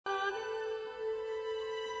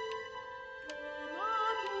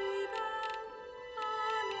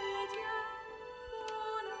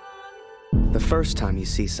The first time you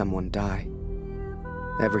see someone die,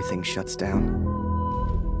 everything shuts down.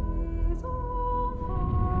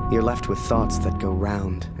 You're left with thoughts that go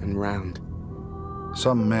round and round.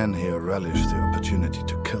 Some men here relish the opportunity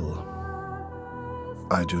to kill.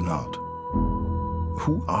 I do not.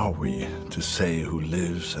 Who are we to say who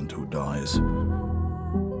lives and who dies?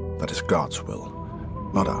 That is God's will,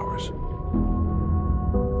 not ours.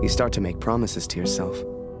 You start to make promises to yourself.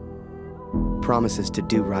 Promises to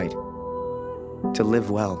do right, to live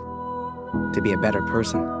well, to be a better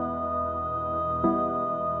person.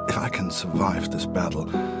 If I can survive this battle,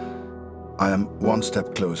 I am one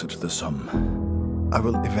step closer to the sum. I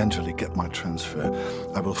will eventually get my transfer.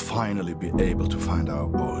 I will finally be able to find our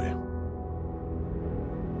boy.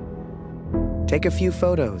 Take a few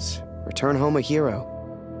photos, return home a hero.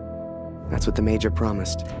 That's what the Major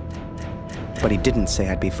promised. But he didn't say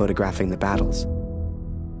I'd be photographing the battles.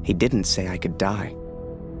 He didn't say I could die.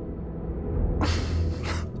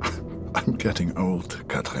 I'm getting old,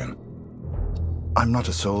 Catherine. I'm not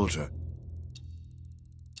a soldier.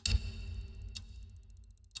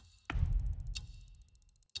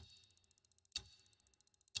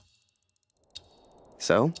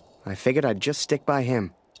 So, I figured I'd just stick by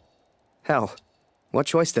him. Hell, what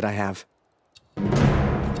choice did I have?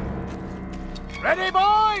 Ready,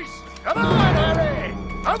 boys? Come on, Harry!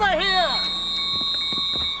 Over here!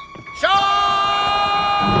 Charge!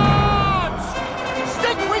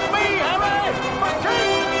 Stick with me, Harry! For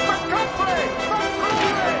king, for country, for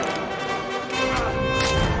glory!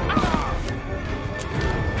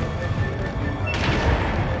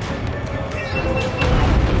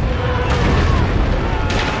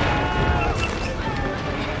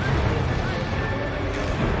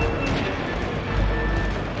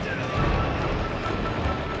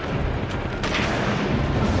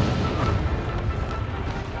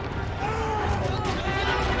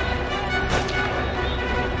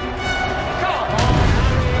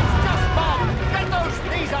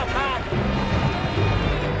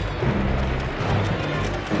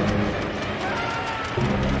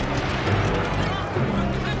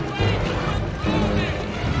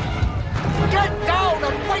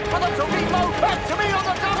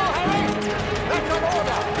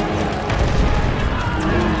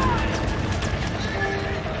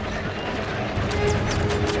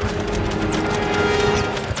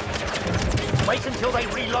 Wait until they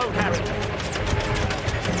reload, Harry.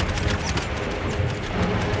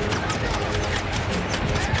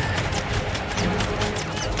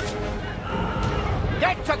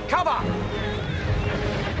 Get to cover!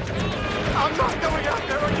 I'm not going out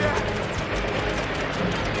there again!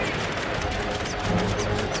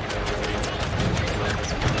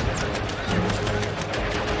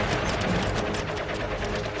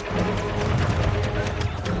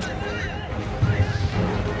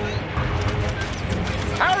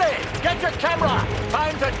 Get your camera!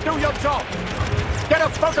 Time to do your job! Get a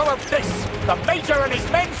photo of this! The Major and his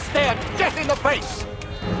men stare death in the face!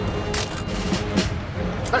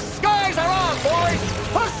 The skies are on, boys!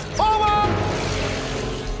 Push forward!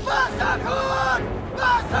 Wasser, gut!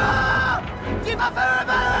 Wasser! Die Waffe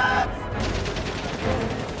rückwärts!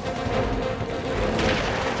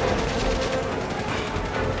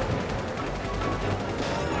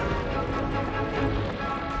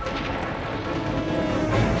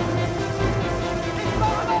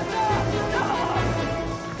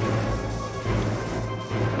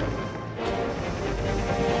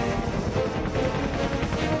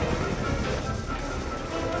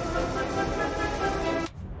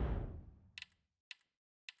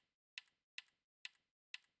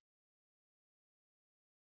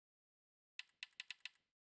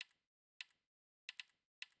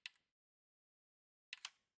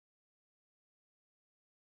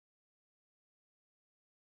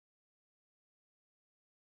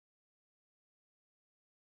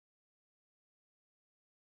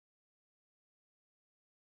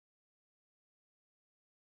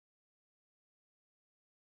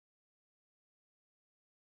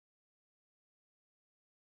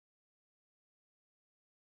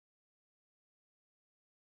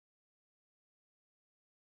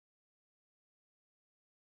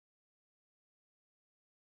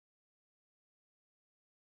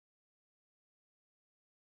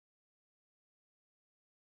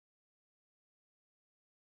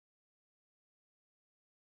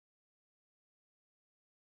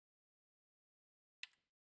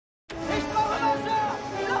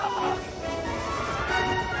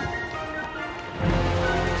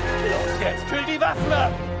 Jetzt kühl die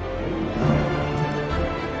Waffen!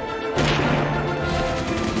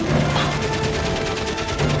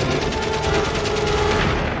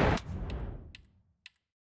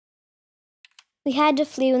 We had to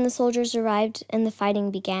flee when the soldiers arrived and the fighting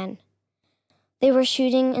began. They were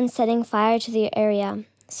shooting and setting fire to the area,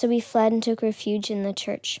 so we fled and took refuge in the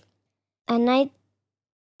church. At night,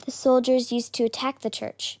 the soldiers used to attack the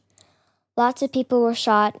church. Lots of people were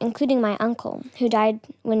shot, including my uncle, who died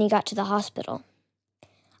when he got to the hospital.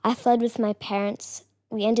 I fled with my parents.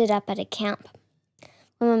 We ended up at a camp.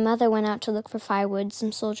 When my mother went out to look for firewood,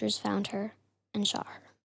 some soldiers found her and shot her.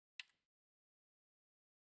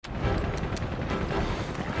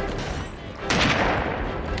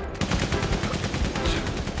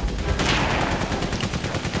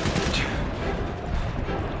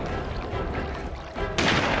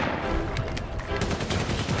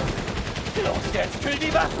 Los jetzt, kühl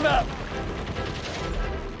die Waffen ab!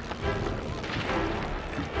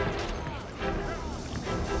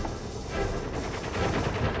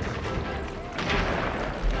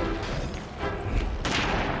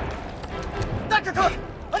 Danke, Kurt!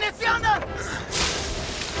 Und jetzt die anderen!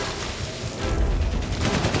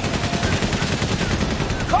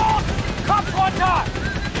 Kurt! Kopf runter!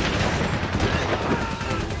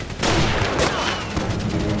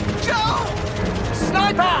 Joe!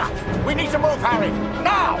 Sniper! We need to move, Harry!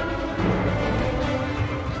 Now!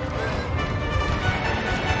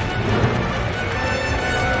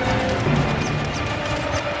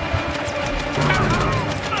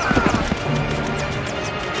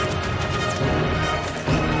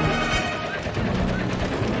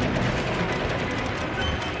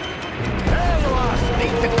 There you are!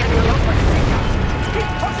 Sneak to get your open finger! Keep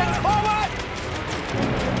pushing forward!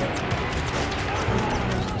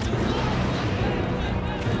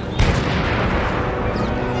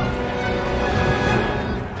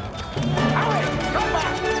 Harry! Come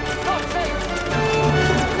back! It's not safe!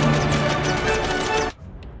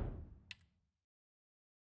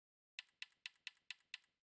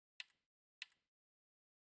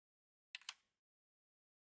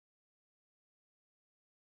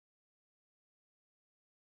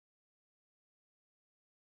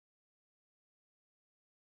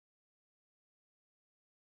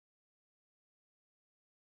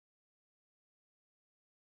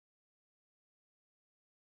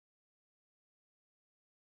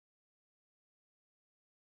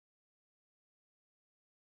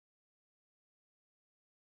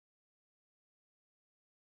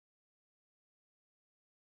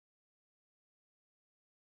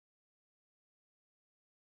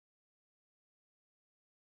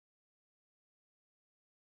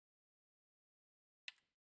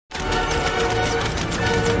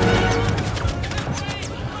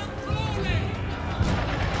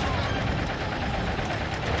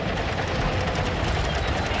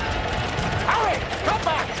 Harry! Come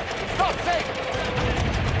back! It's not safe!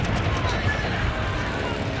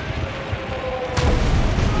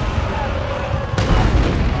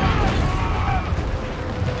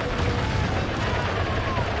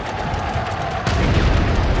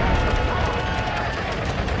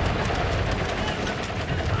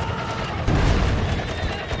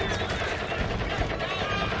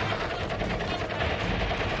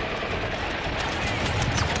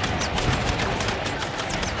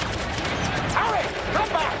 Harry! Come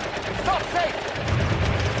back! It's not safe!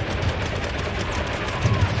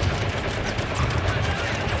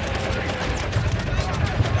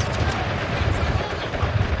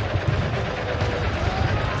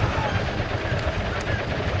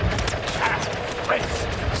 Prince!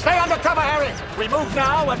 Stay under cover, Harry! We move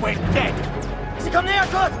now and we're dead! Sie kommen näher,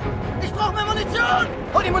 Kurt! Ich brauche mehr Munition!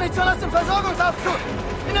 Hol die Munition aus dem Versorgungsaufzug!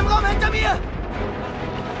 In dem Raum hinter mir!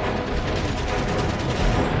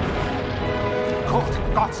 Kurt,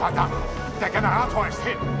 Gott sei Dank! Der Generator ist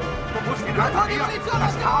hin! Du musst ihn reparieren!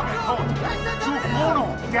 Das Kabel tot! Such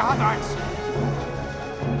Bruno! Der hat eins!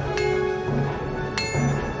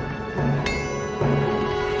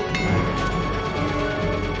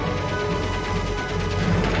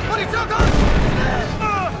 Munition, Kurt!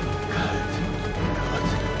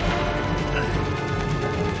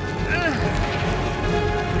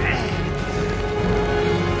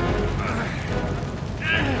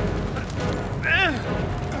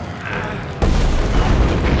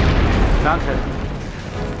 Danke.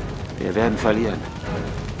 Wir werden verlieren.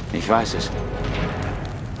 Ich weiß es.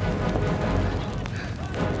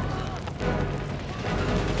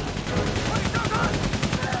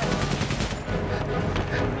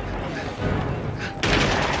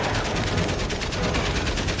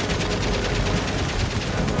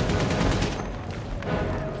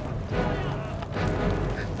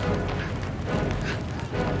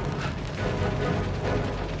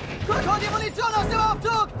 Kurt, hol die Munition aus dem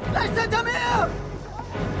Aufzug! Rechts hinter mir!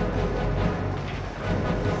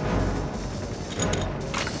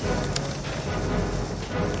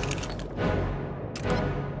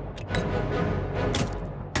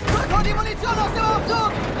 Munition aus dem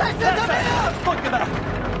Aufzug! Rechts hinter mir! Gut gemacht!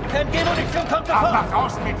 MG-Munition kommt Ab sofort! nach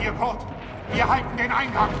draußen mit dir, Kurt. Wir halten den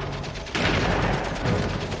Eingang.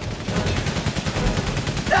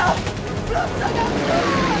 Da! Flugzeugabsturz!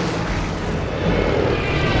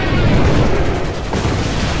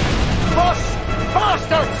 Push!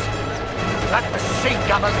 Bastards! That machine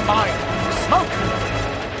gunner's mine. Smoke!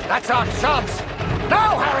 That's our chance.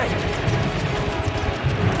 Now, Harry!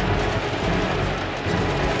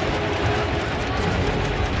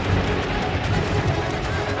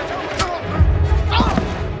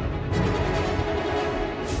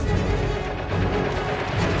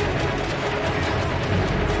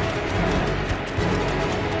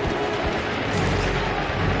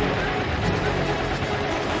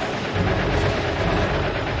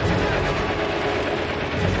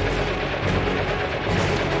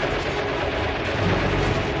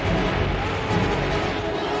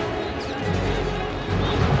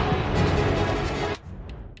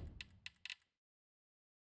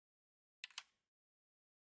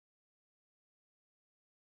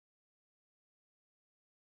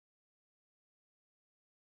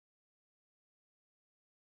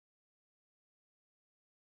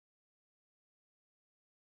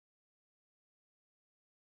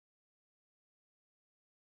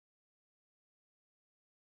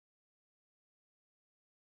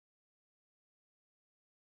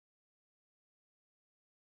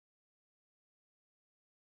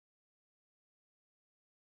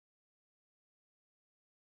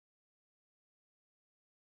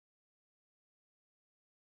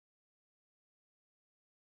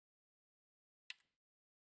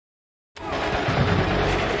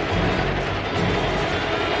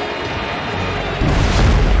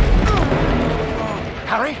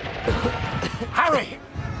 Harry? Harry!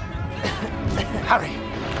 Harry,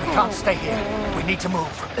 we can't stay here. We need to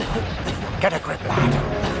move. Get a grip, lad.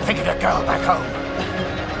 Think of the girl back home.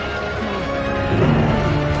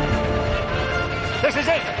 This is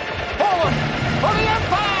it! Forward! For the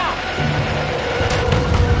Empire!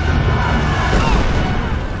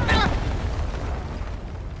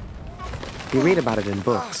 We read about it in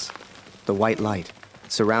books. The white light,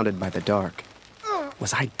 surrounded by the dark.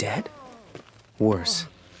 Was I dead? Worse,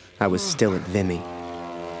 I was still at Vimy.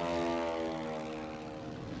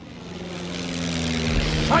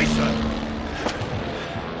 Scheiße!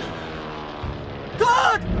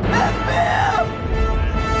 Gott! Hilf mir!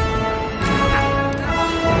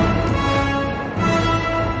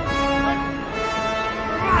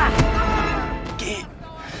 Geh!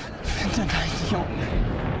 Finde deinen Jungen!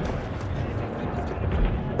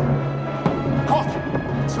 Kurt!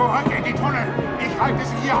 Zurück in die Tunnel! Ich halte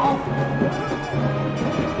sie hier auf!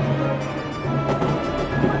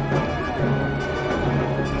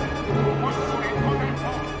 Du musst zu den Tunneln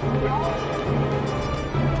vor! Lauf!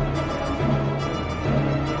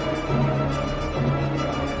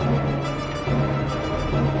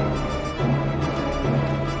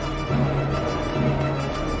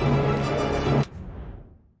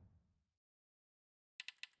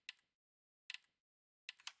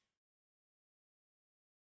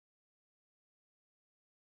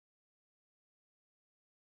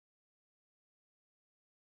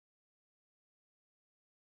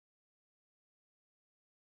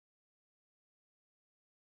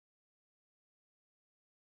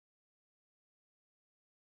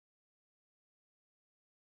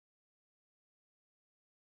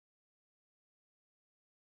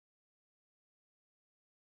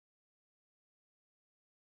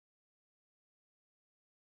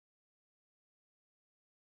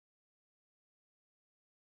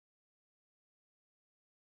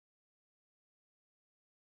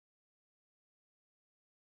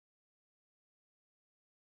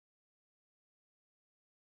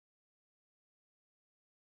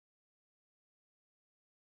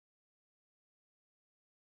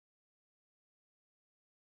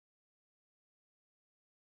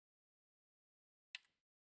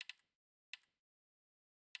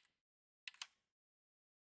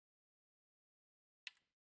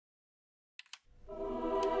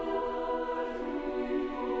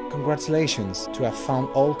 Congratulations to have found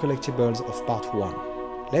all collectibles of part 1.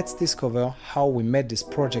 Let's discover how we made this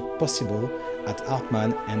project possible at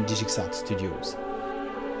Artman and DigixArt Studios.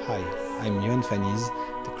 Hi, I'm Johan Faniz,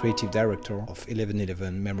 the creative director of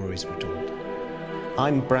 1111 Memories Retold.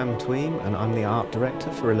 I'm Bram Tweem and I'm the art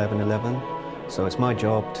director for 1111, so it's my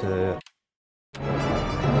job to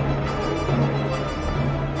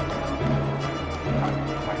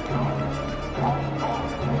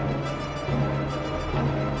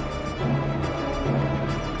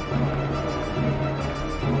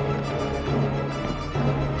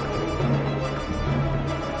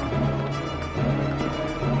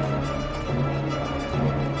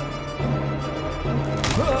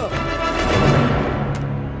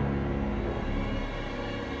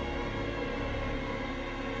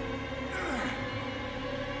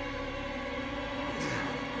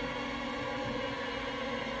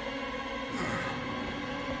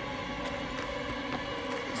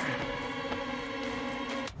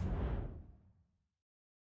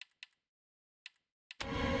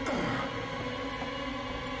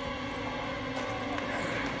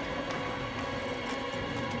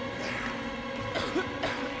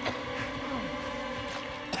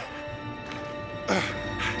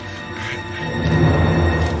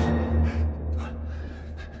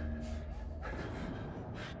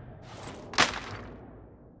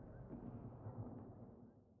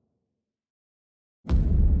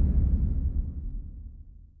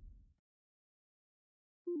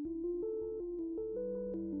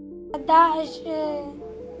داعش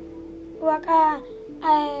وكا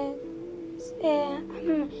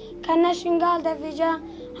كان شنقال دفجا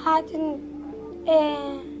هاتن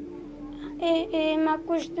ما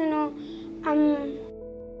كشتنو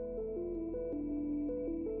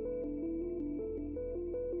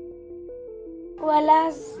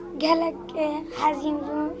ولاس قالك حزين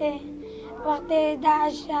وقت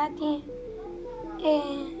داعش هاتي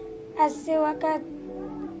أسي وقت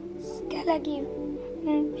قالكي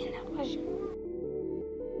بنقش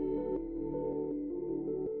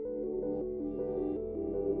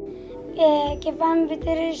كيف عم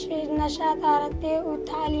بترش نشاط عرضي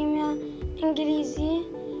وتعليم إنجليزي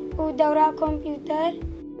ودورة كمبيوتر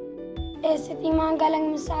ستيمان قالك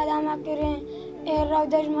مساعدة ما كره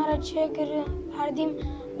الراودة جمرة شكر هرديم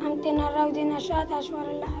أمتنا الراودة نشاط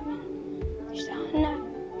أشوار اللاعبين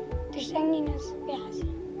تشتغلني ناس بيحسن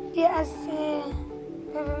يأس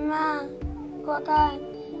بما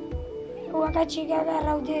وقت شكاكا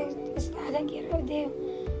الراودة استعدك الراودة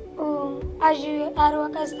وأجي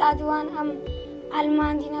أروك استعدوان أم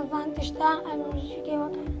ألمان دينا فان تشتا أمشكي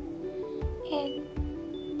وقت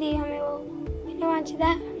دي أمي بنوان شدا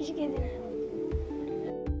أمشكي دينا